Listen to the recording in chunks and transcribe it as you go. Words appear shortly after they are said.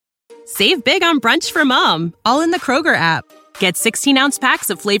Save big on brunch for mom, all in the Kroger app. Get 16-ounce packs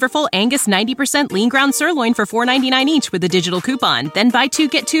of flavorful Angus 90% lean ground sirloin for $4.99 each with a digital coupon. Then buy 2,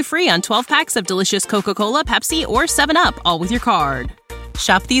 get 2 free on 12 packs of delicious Coca-Cola, Pepsi, or 7-Up, all with your card.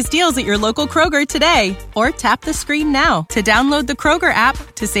 Shop these deals at your local Kroger today, or tap the screen now to download the Kroger app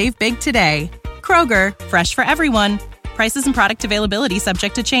to save big today. Kroger, fresh for everyone. Prices and product availability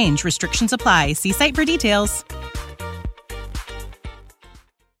subject to change. Restrictions apply. See site for details.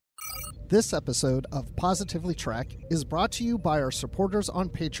 This episode of Positively Trek is brought to you by our supporters on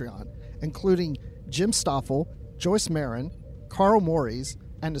Patreon, including Jim Stoffel, Joyce Marin, Carl Morris,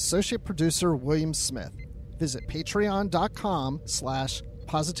 and associate producer William Smith. Visit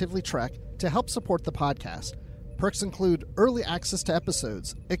patreon.com/positivelytrek to help support the podcast. Perks include early access to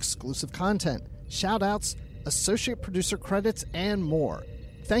episodes, exclusive content, shout-outs, associate producer credits, and more.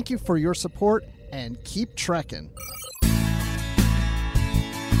 Thank you for your support, and keep trekking.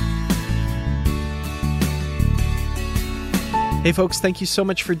 Hey folks, thank you so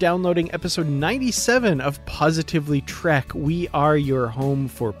much for downloading episode 97 of Positively Trek. We are your home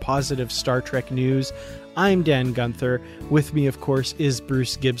for positive Star Trek news. I'm Dan Gunther. With me, of course, is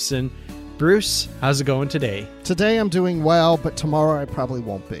Bruce Gibson. Bruce, how's it going today? Today I'm doing well, but tomorrow I probably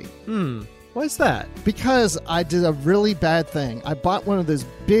won't be. Why's that? Because I did a really bad thing. I bought one of those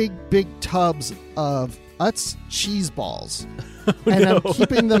big tubs of Utz cheese balls. And I'm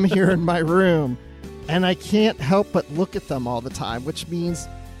keeping them here in my room. And I can't help but look at them all the time, which means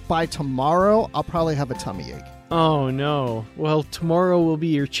by tomorrow, I'll probably have a tummy ache. Oh, no. Well, tomorrow will be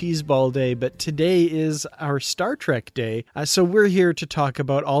your cheese ball day, but today is our Star Trek day. So we're here to talk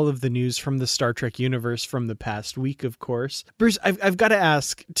about all of the news from the Star Trek universe from the past week, of course. Bruce, I've got to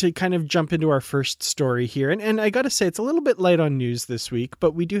ask to kind of jump into our first story here. And I got to say, it's a little bit light on news this week,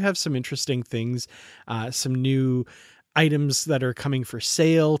 but we do have some interesting things, some new items that are coming for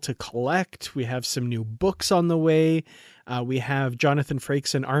sale to collect. We have some new books on the way. We have Jonathan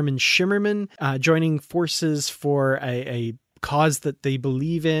Frakes and Armin Shimmerman joining forces for a cause that they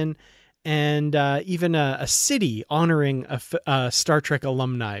believe in, and even a city honoring a Star Trek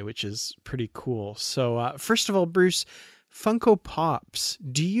alumni, which is pretty cool. So first of all, Bruce, Funko Pops,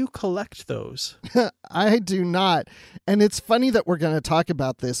 do you collect those? I do not. And it's funny that we're going to talk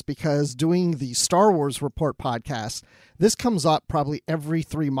about this because doing the Star Wars Report podcast, this comes up probably every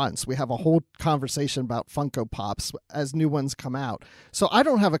 3 months. We have a whole conversation about Funko Pops as new ones come out. So I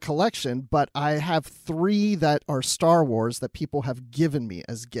don't have a collection, but I have 3 that are Star Wars that people have given me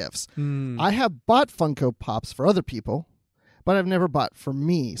as gifts. I have bought Funko Pops for other people, but I've never bought for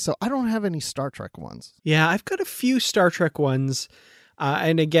me. So I don't have any Star Trek ones. Yeah, I've got a few Star Trek ones.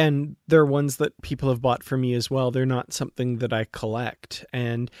 And again, they're ones that people have bought for me as well. They're not something that I collect.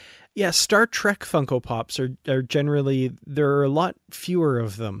 And yeah, Star Trek Funko Pops are generally, there are a lot fewer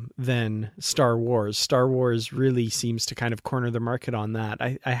of them than Star Wars. Star Wars really seems to kind of corner the market on that.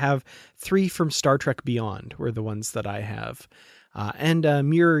 I have 3 from Star Trek Beyond were the ones that I have. And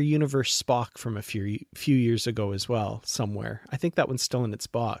Mirror Universe Spock from a few years ago as well, somewhere. I think that one's still in its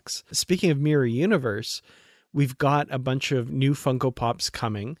box. Speaking of Mirror Universe, we've got a bunch of new Funko Pops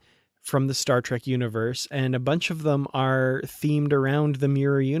coming from the Star Trek universe, and a bunch of them are themed around the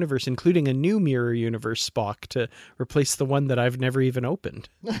Mirror Universe, including a new Mirror Universe Spock to replace the one that I've never even opened.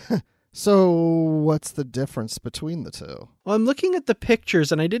 So what's the difference between the two? Well, I'm looking at the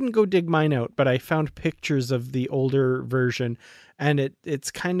pictures, and I didn't go dig mine out, but I found pictures of the older version, and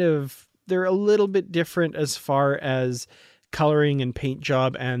it's kind of, they're a little bit different as far as coloring and paint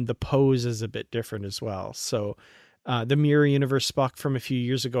job, and the pose is a bit different as well. So the Mirror Universe Spock from a few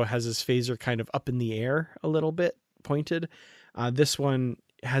years ago has his phaser kind of up in the air a little bit, pointed. This one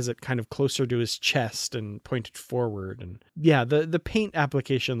has it kind of closer to his chest and pointed forward. And yeah, the paint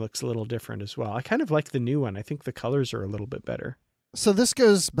application looks a little different as well. I kind of like the new one. I think the colors are a little bit better. So this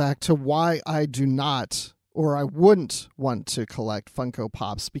goes back to why I do not, or I wouldn't want to collect Funko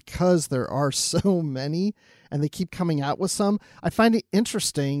Pops, because there are so many and they keep coming out with some. I find it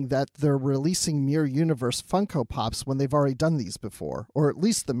interesting that they're releasing Mirror Universe Funko Pops when they've already done these before, or at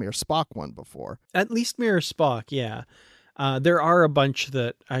least the Mirror Spock one before. At least Mirror Spock, yeah. There are a bunch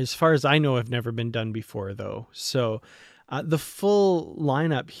that, as far as I know, have never been done before, though. So the full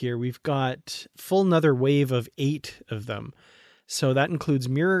lineup here, we've got another wave of 8 of them. So that includes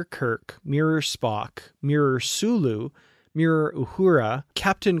Mirror Kirk, Mirror Spock, Mirror Sulu, Mirror Uhura,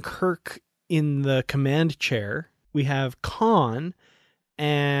 Captain Kirk in the command chair. We have Khan,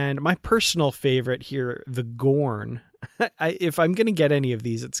 and my personal favorite here, the Gorn. If I'm going to get any of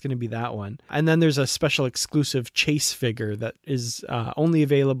these, it's going to be that one. And then there's a special exclusive chase figure that is only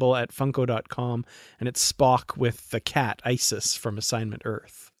available at Funko.com, and it's Spock with the cat, Isis, from Assignment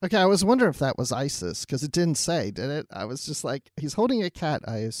Earth. Okay, I was wondering if that was Isis, because it didn't say, did it? I was just like, he's holding a cat.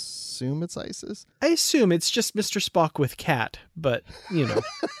 I assume it's Isis. I assume it's just Mr. Spock with cat, but, it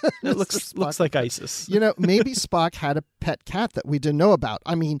looks like Isis. Maybe Spock had a pet cat that we didn't know about.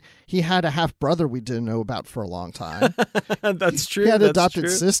 I mean, he had a half-brother we didn't know about for a long time. That's true. He had an adopted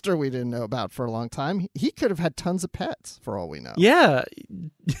sister we didn't know about for a long time. He could have had tons of pets, for all we know. Yeah,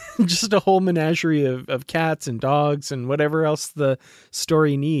 just a whole menagerie of cats and dogs and whatever else the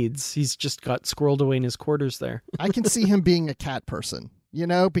story needs. He's just got squirreled away in his quarters there. I can see him being a cat person,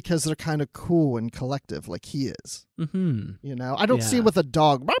 because they're kind of cool and collective like he is. Mm-hmm. I don't see him with a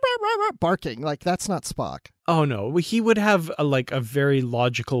dog barking. Like, that's not Spock. Oh, no. He would have a very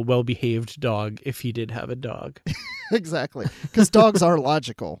logical, well-behaved dog if he did have a dog. Exactly. Because dogs are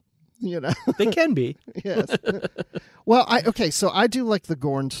logical. They can be. Yes. Well, so I do like the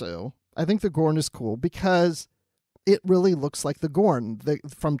Gorn too. I think the Gorn is cool because it really looks like the Gorn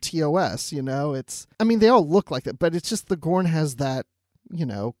from TOS, they all look like it, but it's just the Gorn has that,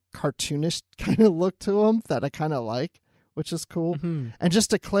 cartoonish kind of look to them that I kind of like, which is cool. Mm-hmm. And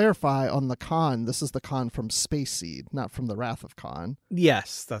just to clarify on the Khan, this is the Khan from Space Seed, not from the Wrath of Khan.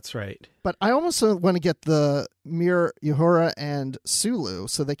 Yes, that's right. But I almost want to get the Mir, Uhura, and Sulu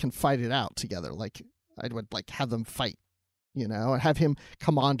so they can fight it out together. Like, I would have them fight. And have him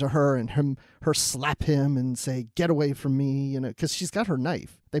come on to her and her slap him and say, get away from me, because she's got her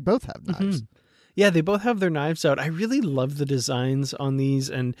knife. They both have knives. Mm-hmm. Yeah, they both have their knives out. I really love the designs on these.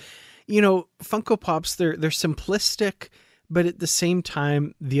 And, Funko Pops, they're simplistic, but at the same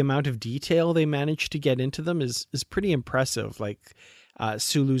time, the amount of detail they manage to get into them is pretty impressive. Like,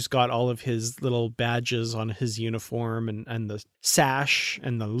 Sulu's got all of his little badges on his uniform and the sash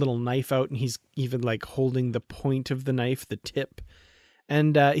and the little knife out. And he's even holding the point of the knife, the tip.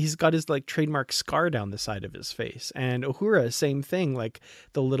 And he's got his trademark scar down the side of his face. And Uhura, same thing,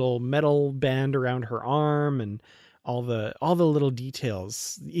 the little metal band around her arm and all the little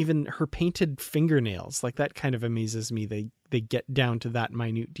details, even her painted fingernails. That kind of amazes me. They get down to that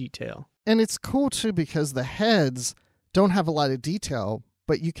minute detail. And it's cool too because the heads don't have a lot of detail,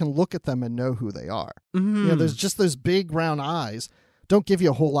 but you can look at them and know who they are. Mm-hmm. There's just those big round eyes. Don't give you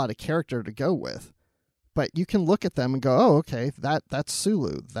a whole lot of character to go with. But you can look at them and go, oh, okay, that's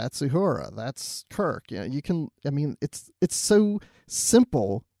Sulu, that's Uhura, that's Kirk. It's so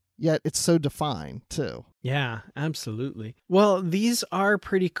simple, yet it's so defined too. Yeah, absolutely. Well, these are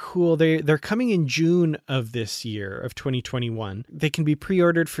pretty cool. They're coming in June of this year, of 2021. They can be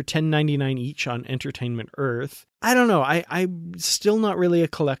pre-ordered for $10.99 each on Entertainment Earth. I don't know. I'm still not really a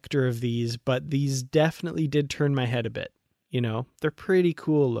collector of these, but these definitely did turn my head a bit. They're pretty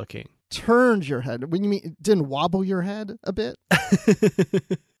cool looking. Turned your head? When you mean it didn't wobble your head a bit?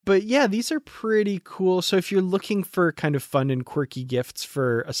 But yeah, these are pretty cool. So if you're looking for kind of fun and quirky gifts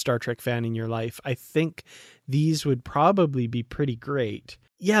for a Star Trek fan in your life, I think these would probably be pretty great.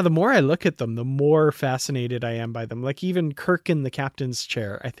 Yeah, the more I look at them, the more fascinated I am by them. Even Kirk in the captain's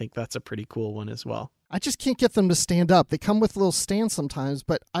chair, I think that's a pretty cool one as well. I just can't get them to stand up. They come with little stands sometimes,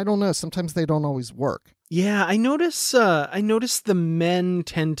 but I don't know. Sometimes they don't always work. Yeah, I notice the men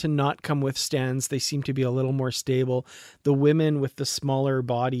tend to not come with stands. They seem to be a little more stable. The women with the smaller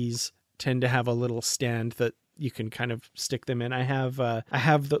bodies tend to have a little stand that you can kind of stick them in. I have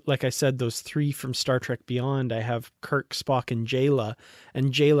like I said, those 3 from Star Trek Beyond. I have Kirk, Spock, and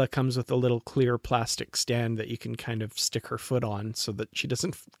Jayla comes with a little clear plastic stand that you can kind of stick her foot on so that she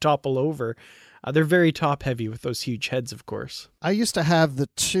doesn't topple over. They're very top heavy with those huge heads, of course. I used to have the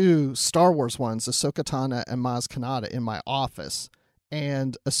 2 Star Wars ones, Ahsoka Tano and Maz Kanata, in my office.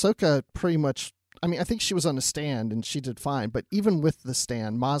 And Ahsoka pretty much, I think she was on a stand and she did fine. But even with the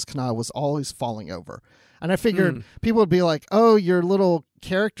stand, Maz Kanata was always falling over. And I figured people would be like, oh, your little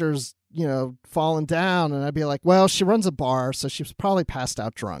character's, falling down. And I'd be like, well, she runs a bar, so she's probably passed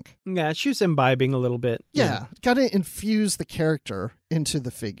out drunk. Yeah, she was imbibing a little bit. Yeah. Got to infuse the character into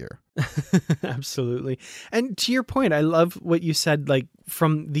the figure. Absolutely. And to your point, I love what you said,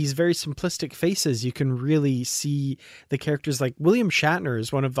 from these very simplistic faces, you can really see the characters. William Shatner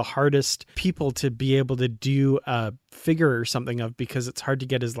is one of the hardest people to be able to do a figure or something of, because it's hard to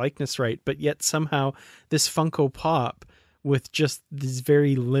get his likeness right. But yet somehow this Funko Pop with just these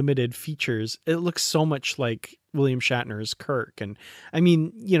very limited features, it looks so much like William Shatner's Kirk. And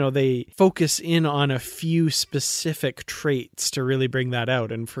they focus in on a few specific traits to really bring that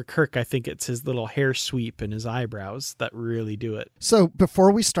out. And for Kirk, I think it's his little hair sweep and his eyebrows that really do it. So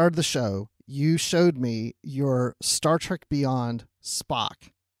before we started the show, you showed me your Star Trek Beyond Spock.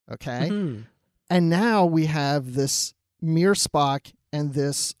 Okay. Mm-hmm. And now we have this Mir Spock and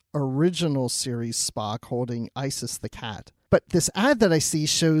this original series Spock holding Isis the cat. But this ad that I see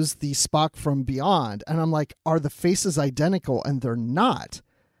shows the Spock from Beyond, and I'm like, are the faces identical? And they're not.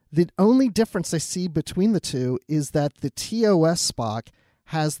 The only difference I see between the two is that the TOS Spock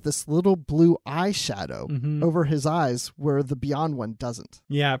has this little blue eyeshadow over his eyes where the Beyond one doesn't.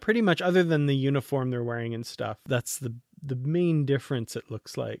 Yeah, pretty much, other than the uniform they're wearing and stuff. That's the main difference, it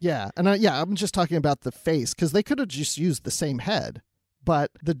looks like. Yeah, and I'm just talking about the face, because they could have just used the same head.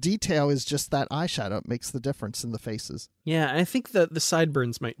 But the detail is just that eyeshadow. It makes the difference in the faces. Yeah, I think that the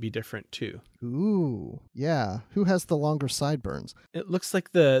sideburns might be different too. Ooh, yeah. Who has the longer sideburns? It looks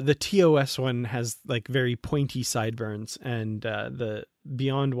like the TOS one has like very pointy sideburns, and the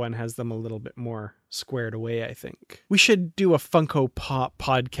Beyond one has them a little bit more squared away, I think. We should do a Funko Pop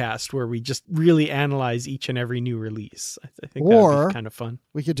podcast where we just really analyze each and every new release. I think that would be kind of fun.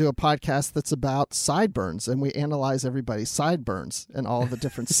 We could do a podcast that's about sideburns, and we analyze everybody's sideburns and all the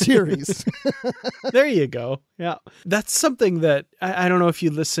different series. There you go. Yeah. That's something that I don't know if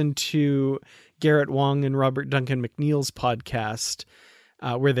you listen to Garrett Wong and Robert Duncan McNeil's podcast,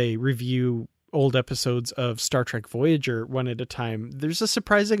 where they review old episodes of Star Trek Voyager one at a time. There's a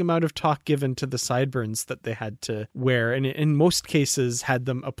surprising amount of talk given to the sideburns that they had to wear, and in most cases had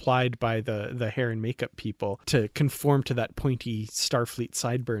them applied by the hair and makeup people to conform to that pointy Starfleet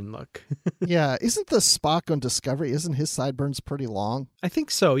sideburn look. Yeah, isn't the Spock on Discovery, isn't his sideburns pretty long? I think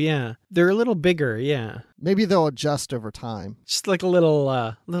so, yeah. They're a little bigger, yeah. Maybe they'll adjust over time. Just like a little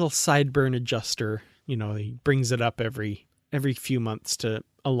sideburn adjuster. You know, he brings it up every few months to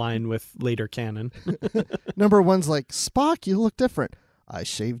align with later canon. Number one's like, Spock, you look different. I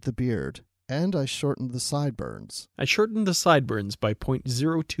shaved the beard and I shortened the sideburns. I shortened the sideburns by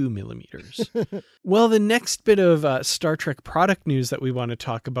 0.02 millimeters. Well, the next bit of Star Trek product news that we want to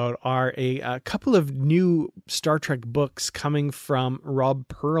talk about are a couple of new Star Trek books coming from Rob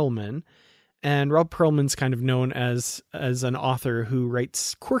Perlman. And Rob Perlman's kind of known as an author who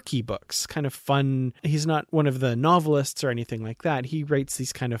writes quirky books, kind of fun. He's not one of the novelists or anything like that. He writes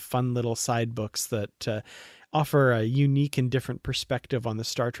these kind of fun little side books that offer a unique and different perspective on the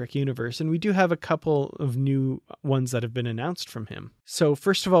Star Trek universe. And we do have a couple of new ones that have been announced from him. So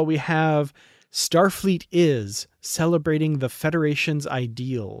first of all, we have Starfleet Is, Celebrating the Federation's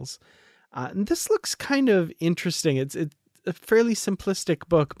Ideals. And this looks kind of interesting. It's a fairly simplistic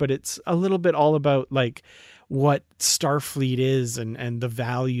book, but it's a little bit all about like what Starfleet is and the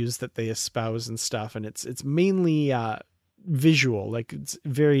values that they espouse and stuff. And it's mainly visual, like it's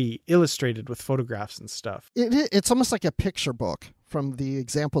very illustrated with photographs and stuff. It's almost like a picture book from the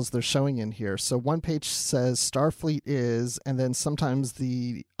examples they're showing in here. So one page says Starfleet is, and then sometimes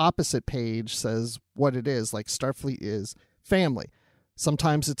the opposite page says what it is, like Starfleet is family.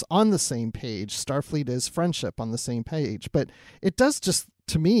 Sometimes it's on the same page. Starfleet is friendship on the same page. But it does just,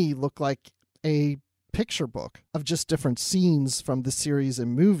 to me, look like a picture book of just different scenes from the series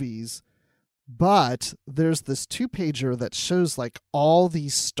and movies. But there's this 2-pager that shows like all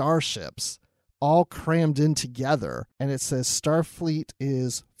these starships all crammed in together. And it says Starfleet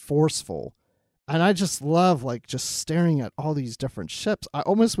is forceful. And I just love like just staring at all these different ships. I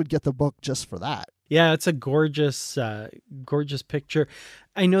almost would get the book just for that. Yeah, it's a gorgeous picture.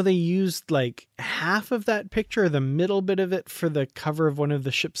 I know they used like half of that picture, the middle bit of it, for the cover of one of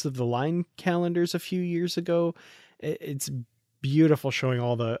the Ships of the Line calendars a few years ago. It's beautiful, showing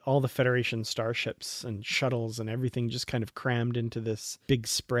all the Federation starships and shuttles and everything just kind of crammed into this big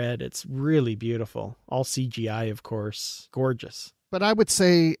spread. It's really beautiful. All CGI, of course. Gorgeous. But I would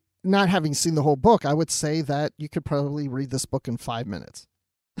say, not having seen the whole book, I would say that you could probably read this book in 5 minutes.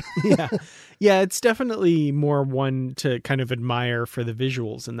 Yeah, it's definitely more one to kind of admire for the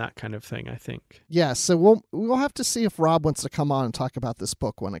visuals and that kind of thing, I think. Yeah, so we'll have to see if Rob wants to come on and talk about this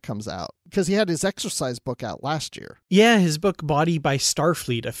book when it comes out, because he had his exercise book out last year. Yeah, his book Body by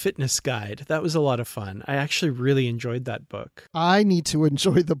Starfleet, a fitness guide. That was a lot of fun. I actually really enjoyed that book. I need to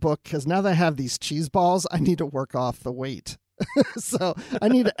enjoy the book because now that I have these cheese balls, I need to work off the weight. So I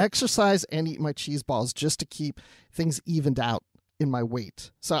need to exercise and eat my cheese balls just to keep things evened out in my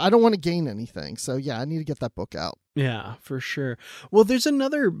weight. So I don't want to gain anything. So yeah, I need to get that book out. Yeah, for sure. Well, there's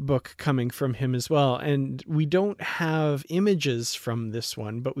another book coming from him as well, and we don't have images from this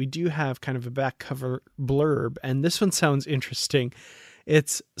one, but we do have kind of a back cover blurb, and this one sounds interesting.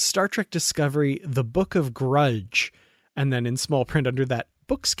 It's Star Trek Discovery, The Book of Grudge, and then in small print under that,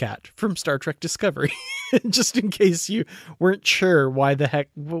 Books Cat from Star Trek Discovery. Just in case you weren't sure why the heck,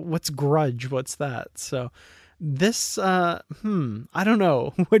 what's Grudge? What's that? So this, I don't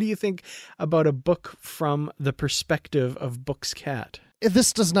know. What do you think about a book from the perspective of Books Cat?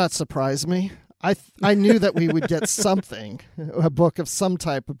 This does not surprise me. I knew that we would get something, a book of some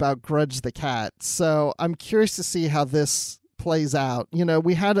type about Grudge the cat. So I'm curious to see how this plays out. You know,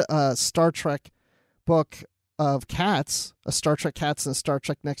 we had a Star Trek book of cats, a Star Trek Cats and Star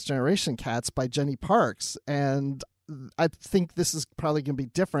Trek Next Generation Cats by Jenny Parks. And I think this is probably going to be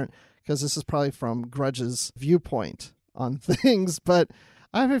different because this is probably from Grudge's viewpoint on things. But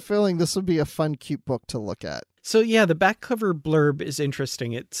I have a feeling this would be a fun, cute book to look at. So yeah, the back cover blurb is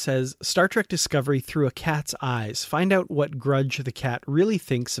interesting. It says, Star Trek Discovery through a cat's eyes. Find out what Grudge the cat really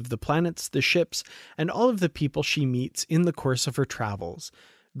thinks of the planets, the ships, and all of the people she meets in the course of her travels.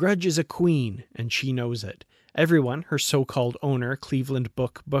 Grudge is a queen, and she knows it. Everyone, her so-called owner, Cleveland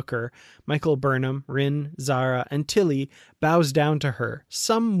Book Booker, Michael Burnham, Rin, Zara, and Tilly, bows down to her,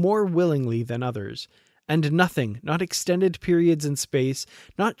 some more willingly than others. And nothing, not extended periods in space,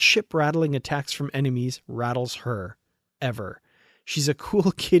 not ship-rattling attacks from enemies, rattles her. Ever. She's a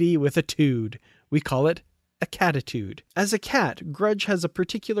cool kitty with a tude. We call it a catitude. As a cat, Grudge has a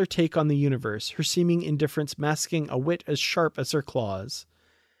particular take on the universe, her seeming indifference masking a wit as sharp as her claws.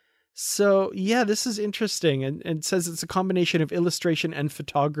 So, yeah, this is interesting, and it says it's a combination of illustration and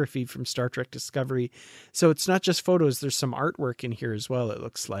photography from Star Trek Discovery. So it's not just photos, there's some artwork in here as well, it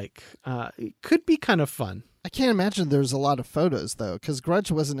looks like. It could be kind of fun. I can't imagine there's a lot of photos, though, because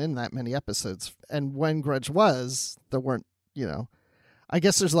Grudge wasn't in that many episodes. And when Grudge was, there weren't, you know... I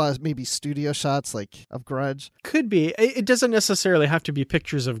guess there's a lot of maybe studio shots like of Grudge. Could be. It doesn't necessarily have to be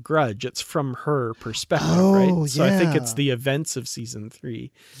pictures of Grudge. It's from her perspective, right? So I think it's the events of season 3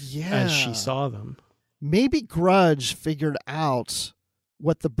 as she saw them. Maybe Grudge figured out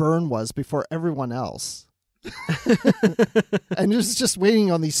what the burn was before everyone else. And just waiting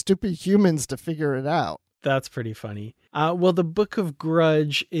on these stupid humans to figure it out. That's pretty funny. Well, the Book of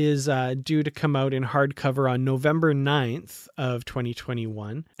Grudge is due to come out in hardcover on November 9th of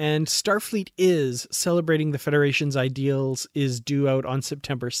 2021. And Starfleet is celebrating the Federation's ideals is due out on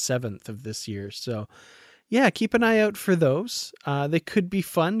September 7th of this year. So yeah, keep an eye out for those. They could be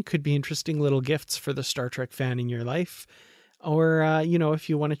fun, could be interesting little gifts for the Star Trek fan in your life. Or, if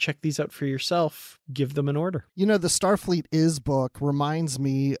you want to check these out for yourself, give them an order. You know, the Starfleet Is book reminds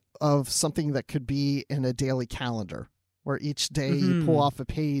me of something that could be in a daily calendar where each day you pull off a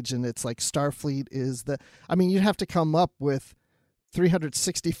page and it's like Starfleet is you'd have to come up with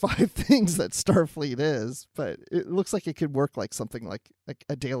 365 things that Starfleet is, but it looks like it could work like something like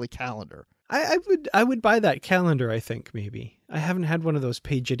a daily calendar. I would buy that calendar, I think, maybe. I haven't had one of those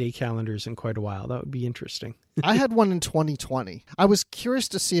page-a-day calendars in quite a while. That would be interesting. I had one in 2020. I was curious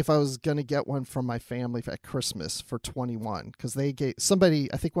to see if I was going to get one from my family at Christmas for 21, because they gave somebody,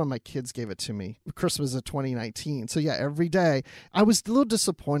 I think one of my kids gave it to me, Christmas of 2019. So yeah, every day. I was a little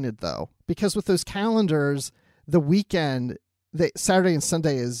disappointed, though, because with those calendars, the weekend, Saturday and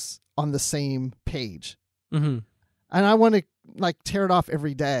Sunday is on the same page. Mm-hmm. And I want to tear it off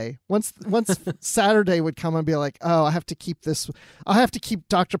every day. Once Saturday would come and be like, oh, I have to keep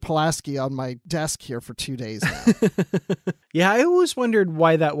Dr. Pulaski on my desk here for 2 days now. Yeah, I always wondered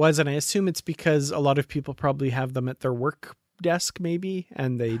why that was, and I assume it's because a lot of people probably have them at their work desk, maybe,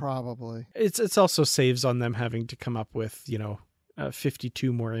 and they probably it's also saves on them having to come up with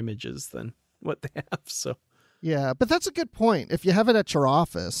 52 more images than what they have. So yeah, but that's a good point. If you have it at your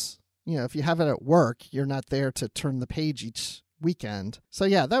office. If you have it at work, you're not there to turn the page each weekend. So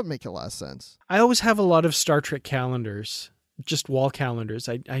yeah, that would make a lot of sense. I always have a lot of Star Trek calendars, just wall calendars.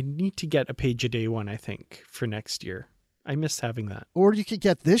 I need to get a page-a-day one, I think, for next year. I miss having that. Or you could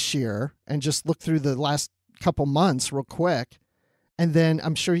get this year and just look through the last couple months real quick. And then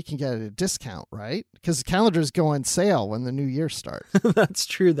I'm sure you can get it at a discount, right? Because calendars go on sale when the new year starts. That's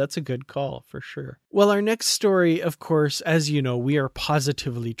true. That's a good call for sure. Well, our next story, of course, as you know, we are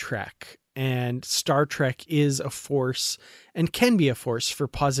positively Trek. And Star Trek is a force and can be a force for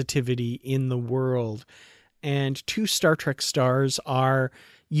positivity in the world. And 2 Star Trek stars are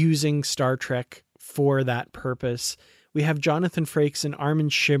using Star Trek for that purpose. We have Jonathan Frakes and Armin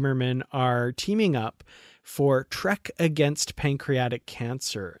Shimmerman are teaming up for Trek Against Pancreatic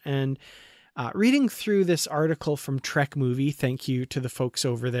Cancer. And reading through this article from Trek Movie, thank you to the folks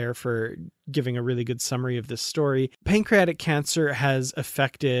over there for giving a really good summary of this story. Pancreatic cancer has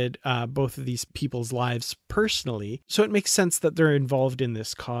affected both of these people's lives personally, so it makes sense that they're involved in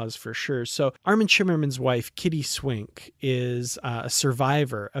this cause for sure. So Armin Shimmerman's wife, Kitty Swink, is a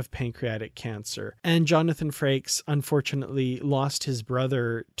survivor of pancreatic cancer, and Jonathan Frakes unfortunately lost his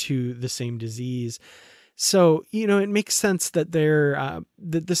brother to the same disease. So, it makes sense that that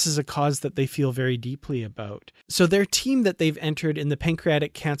this is a cause that they feel very deeply about. So their team that they've entered in the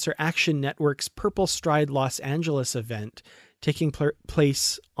Pancreatic Cancer Action Network's Purple Stride Los Angeles event, taking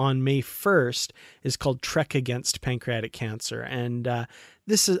place on May 1st, is called Trek Against Pancreatic Cancer. And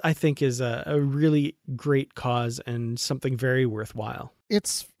this is, I think, is a really great cause and something very worthwhile.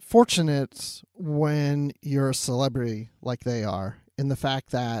 It's fortunate when you're a celebrity like they are, in the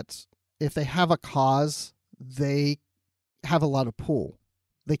fact that if they have a cause, they have a lot of pull.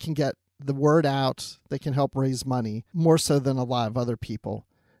 They can get the word out. They can help raise money more so than a lot of other people.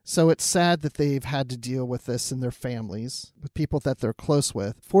 So it's sad that they've had to deal with this in their families, with people that they're close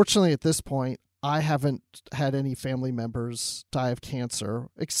with. Fortunately, at this point, I haven't had any family members die of cancer,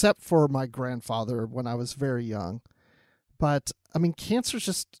 except for my grandfather when I was very young. But, I mean, cancer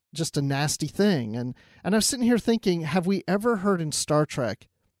is just a nasty thing. And I was sitting here thinking, have we ever heard in Star Trek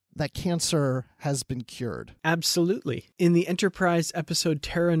that cancer has been cured? Absolutely. In the Enterprise episode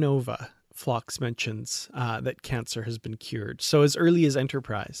Terra Nova, Phlox mentions that cancer has been cured. So as early as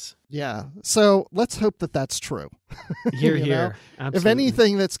Enterprise. Yeah. So let's hope that that's true. Hear, hear. Absolutely. If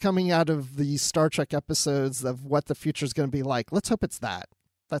anything that's coming out of the Star Trek episodes of what the future is going to be like, let's hope it's that.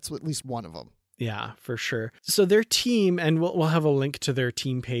 That's at least one of them. Yeah, for sure. So their team, and we'll have a link to their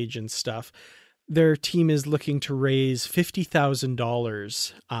team page and stuff. Their team is looking to raise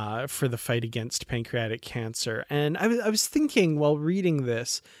 $50,000 for the fight against pancreatic cancer. And I was thinking while reading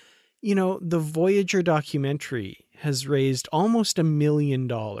this, you know, the Voyager documentary has raised almost $1 million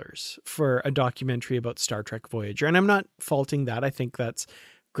for a documentary about Star Trek Voyager. And I'm not faulting that. I think that's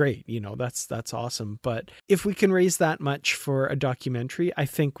great. You know, that's awesome. But if we can raise that much for a documentary, I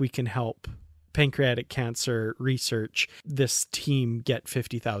think we can help pancreatic cancer research this team get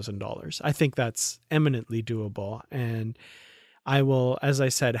 $50,000. I think that's eminently doable. And I will, as I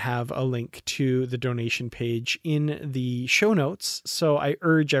said, have a link to the donation page in the show notes. So I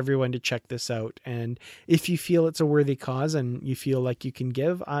urge everyone to check this out. And if you feel it's a worthy cause and you feel like you can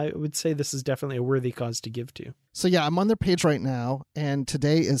give, I would say this is definitely a worthy cause to give to. So yeah, I'm on their page right now. And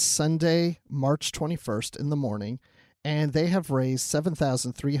today is Sunday, March 21st in the morning. And they have raised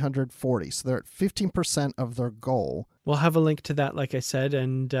 $7,340. So they're at 15% of their goal. We'll have a link to that, like I said,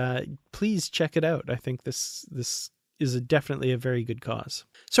 and please check it out. I think this is definitely a very good cause.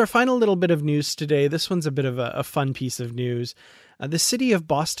 So our final little bit of news today, this one's a bit of a fun piece of news. The city of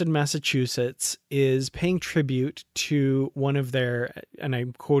Boston, Massachusetts is paying tribute to one of their, and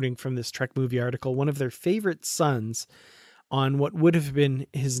I'm quoting from this Trek movie article, one of their favorite sons on what would have been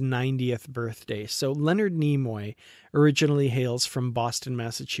his 90th birthday. So Leonard Nimoy originally hails from Boston,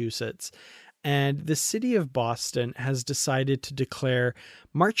 Massachusetts, and the city of Boston has decided to declare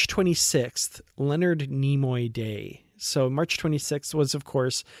March 26th Leonard Nimoy Day. So March 26th was, of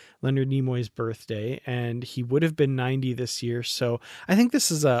course, Leonard Nimoy's birthday, and he would have been 90 this year. So I think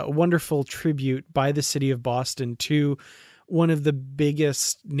this is a wonderful tribute by the city of Boston to one of the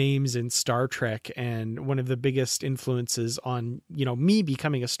biggest names in Star Trek and one of the biggest influences on, you know, me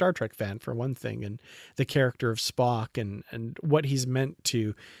becoming a Star Trek fan, for one thing, and the character of Spock and what he's meant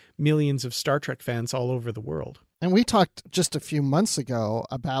to millions of Star Trek fans all over the world. And we talked just a few months ago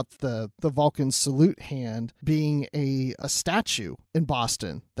about the Vulcan salute hand being a statue in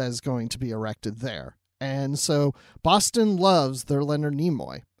Boston that is going to be erected there. And so Boston loves their Leonard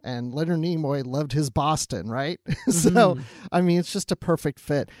Nimoy. And Leonard Nimoy loved his Boston, right? So, I mean, it's just a perfect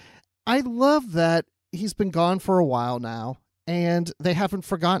fit. I love that he's been gone for a while now, and they haven't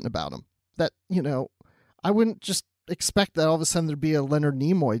forgotten about him. That, you know, I wouldn't just expect that all of a sudden there'd be a Leonard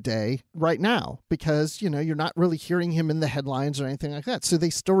Nimoy Day right now, because, you know, you're not really hearing him in the headlines or anything like that. So they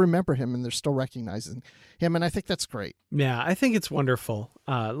still remember him and they're still recognizing him. And I think that's great. Yeah, I think it's wonderful.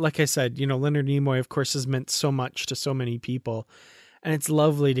 Like I said, you know, Leonard Nimoy, of course, has meant so much to so many people. And it's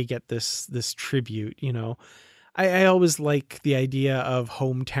lovely to get this tribute, you know. I always like the idea of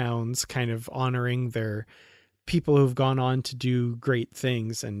hometowns kind of honoring their people who've gone on to do great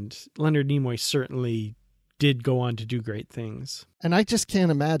things. And Leonard Nimoy certainly did go on to do great things. And I just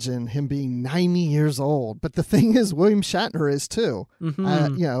can't imagine him being 90 years old. But the thing is, William Shatner is too. You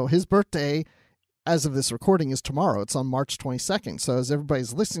know, his birthday, as of this recording, is tomorrow. It's on March 22nd. So as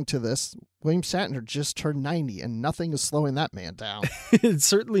everybody's listening to this, William Shatner just turned 90, and nothing is slowing that man down. It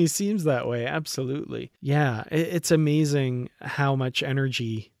certainly seems that way. Absolutely. Yeah, it's amazing how much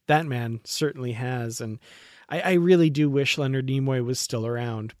energy that man certainly has. And I really do wish Leonard Nimoy was still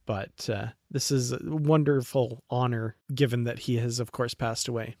around, but this is a wonderful honor given that he has, of course, passed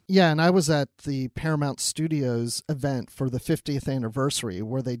away. Yeah, and I was at the Paramount Studios event for the 50th anniversary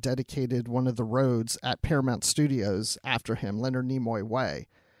where they dedicated one of the roads at Paramount Studios after him, Leonard Nimoy Way.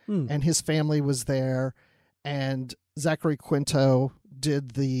 And his family was there, and Zachary Quinto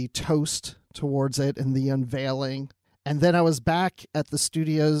did the toast towards it and the unveiling. And then I was back at the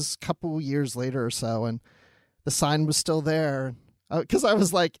studios a couple years later or so, and the sign was still there. Because I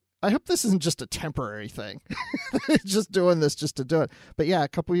was like, I hope this isn't just a temporary thing. Just doing this just to do it. But yeah, a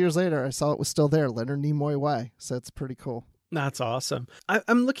couple years later, I saw it was still there, Leonard Nimoy Way. So it's pretty cool. That's awesome.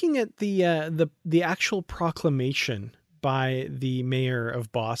 I'm looking at the actual proclamation by the mayor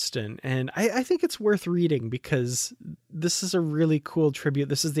of Boston, and I think it's worth reading because this is a really cool tribute.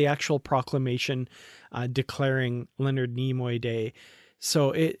 This is the actual proclamation declaring Leonard Nimoy Day.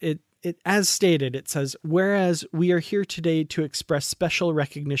 So it as stated, it says, whereas we are here today to express special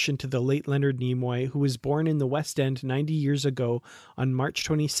recognition to the late Leonard Nimoy, who was born in the West End 90 years ago on March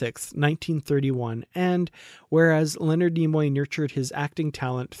 26, 1931, and whereas Leonard Nimoy nurtured his acting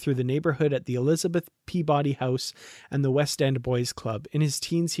talent through the neighborhood at the Elizabeth Peabody House and the West End Boys Club. In his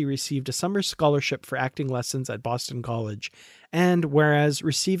teens, he received a summer scholarship for acting lessons at Boston College. And whereas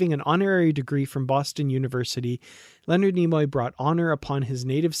receiving an honorary degree from Boston University, Leonard Nimoy brought honor upon his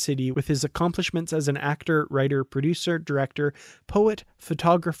native city with his accomplishments as an actor, writer, producer, director, poet,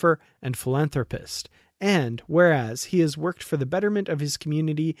 photographer, and philanthropist. And whereas he has worked for the betterment of his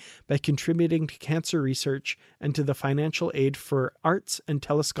community by contributing to cancer research and to the financial aid for arts and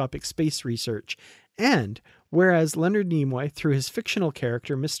telescopic space research. And whereas Leonard Nimoy, through his fictional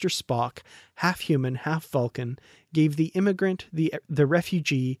character, Mr. Spock, half human, half Vulcan, gave the immigrant, the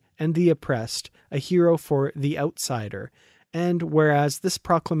refugee, and the oppressed a hero for the outsider. And whereas this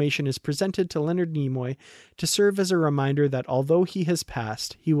proclamation is presented to Leonard Nimoy to serve as a reminder that although he has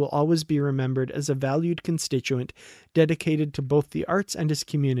passed, he will always be remembered as a valued constituent dedicated to both the arts and his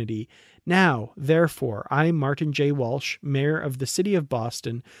community. Now, therefore, I, Martin J. Walsh, Mayor of the City of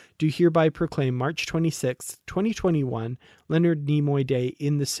Boston, do hereby proclaim March 26, 2021, Leonard Nimoy Day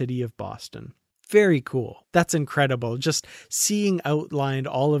in the City of Boston. Very cool. That's incredible. Just seeing outlined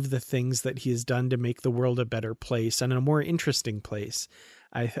all of the things that he has done to make the world a better place and a more interesting place.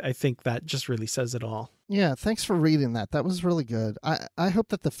 I think that just really says it all. Yeah, thanks for reading that. That was really good. I hope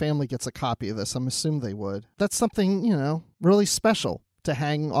that the family gets a copy of this. I'm assuming they would. That's something, really special to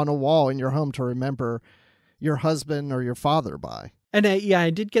hang on a wall in your home to remember your husband or your father by. And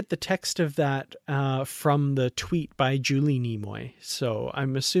I did get the text of that from the tweet by Julie Nimoy. So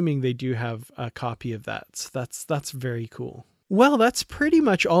I'm assuming they do have a copy of that. So that's very cool. Well, that's pretty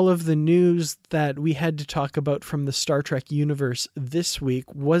much all of the news that we had to talk about from the Star Trek universe this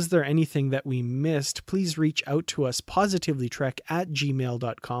week. Was there anything that we missed? Please reach out to us,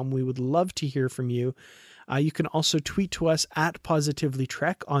 positivelytrek@gmail.com. We would love to hear from you. You can also tweet to us at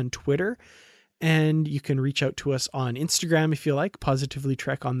positivelytrek on Twitter. And you can reach out to us on Instagram if you like, Positively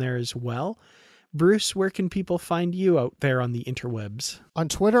Trek on there as well. Bruce, where can people find you out there on the interwebs? On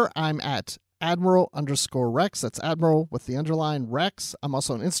Twitter, I'm at Admiral_Rex. That's Admiral with the underline Rex. I'm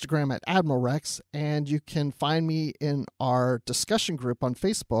also on Instagram at Admiral Rex. And you can find me in our discussion group on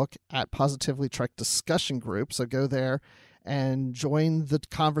Facebook at Positively Trek Discussion Group. So go there and join the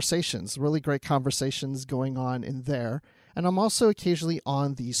conversations. Really great conversations going on in there. And I'm also occasionally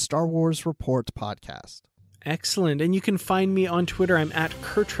on the Star Wars Report podcast. Excellent. And you can find me on Twitter. I'm at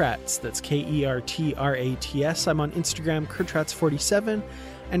Kurtrats. That's KERTRATS. I'm on Instagram, Kurtrats47,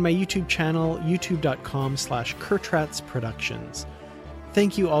 and my YouTube channel, youtube.com/Kurtrats Productions.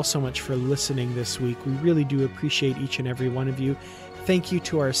 Thank you all so much for listening this week. We really do appreciate each and every one of you. Thank you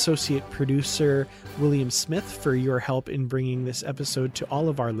to our associate producer, William Smith, for your help in bringing this episode to all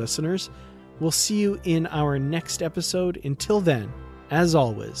of our listeners. We'll see you in our next episode. Until then, as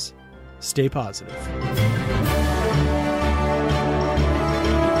always, stay positive.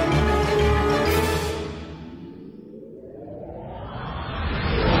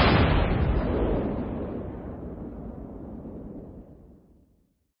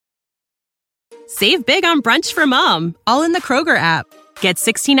 Save big on brunch for mom, all in the Kroger app. Get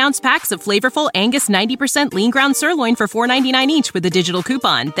 16-ounce packs of flavorful Angus 90% lean ground sirloin for $4.99 each with a digital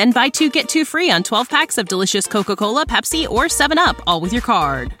coupon. Then buy 2, get 2 free on 12 packs of delicious Coca-Cola, Pepsi, or 7-Up, all with your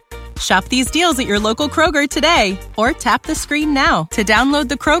card. Shop these deals at your local Kroger today, or tap the screen now to download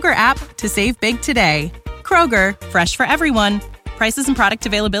the Kroger app to save big today. Kroger, fresh for everyone. Prices and product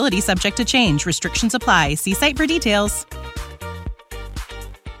availability subject to change. Restrictions apply. See site for details.